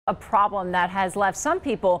A problem that has left some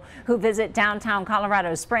people who visit downtown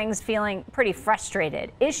Colorado Springs feeling pretty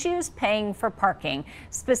frustrated. Issues paying for parking,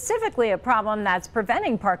 specifically a problem that's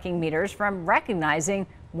preventing parking meters from recognizing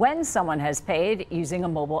when someone has paid using a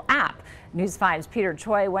mobile app. News 5's Peter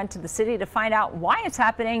Choi went to the city to find out why it's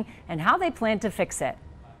happening and how they plan to fix it.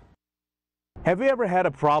 Have you ever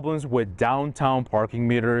had problems with downtown parking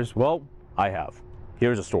meters? Well, I have.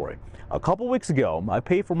 Here's a story. A couple weeks ago, I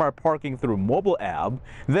paid for my parking through a mobile app.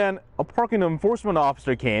 Then a parking enforcement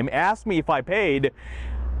officer came, asked me if I paid.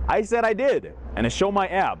 I said I did, and it showed my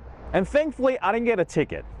app. And thankfully, I didn't get a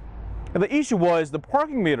ticket. And the issue was the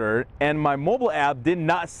parking meter and my mobile app did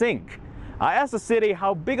not sync. I asked the city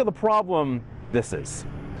how big of a problem this is.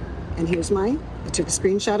 And here's I took a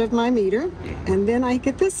screenshot of my meter, and then I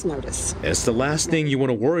get this notice. It's the last thing you want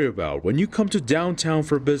to worry about when you come to downtown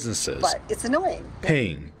for businesses. But it's annoying.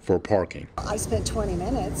 Paying for parking. I spent 20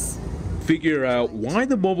 minutes. Figure out why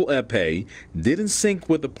the mobile app pay didn't sync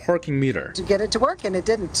with the parking meter. To get it to work, and it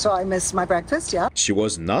didn't, so I missed my breakfast, yeah. She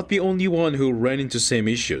was not the only one who ran into same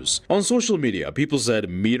issues. On social media, people said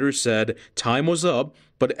meter said time was up,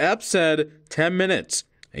 but app said 10 minutes.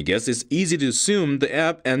 I guess it's easy to assume the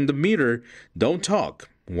app and the meter don't talk.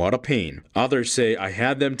 What a pain. Others say I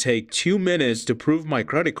had them take 2 minutes to prove my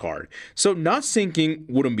credit card, so not syncing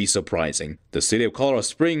wouldn't be surprising. The city of Colorado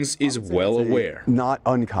Springs is well aware. Not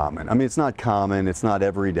uncommon. I mean, it's not common, it's not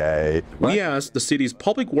every day. We asked the city's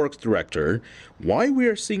public works director why we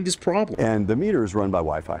are seeing this problem. And the meter is run by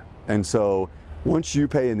Wi-Fi. And so once you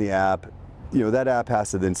pay in the app, that app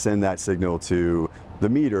has to then send that signal to the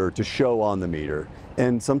meter to show on the meter.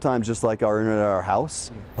 And sometimes, just like our internet at our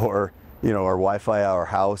house or our Wi-Fi at our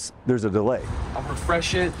house, there's a delay. I'll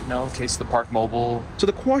refresh it, in case the Park Mobile. So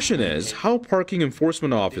the question is, how parking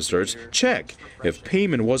enforcement officers check if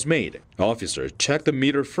payment was made? Officers check the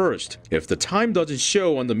meter first. If the time doesn't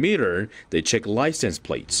show on the meter, they check license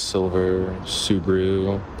plates. Silver,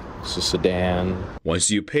 Subaru, it's a sedan. Once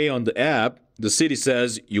you pay on the app, the city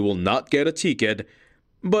says you will not get a ticket,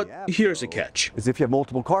 but here's a catch. Is if you have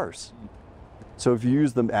multiple cars. So if you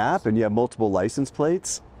use the app and you have multiple license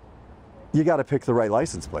plates, you got to pick the right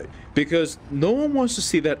license plate. Because no one wants to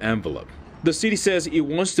see that envelope. The city says it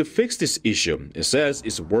wants to fix this issue. It says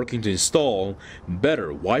it's working to install better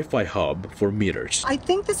Wi-Fi hub for meters. I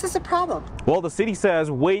think this is a problem. Well, the city says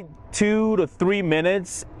wait 2 to 3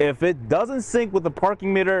 minutes. If it doesn't sync with the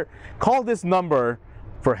parking meter, call this number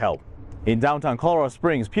for help. In downtown Colorado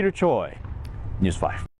Springs, Peter Choi, News 5.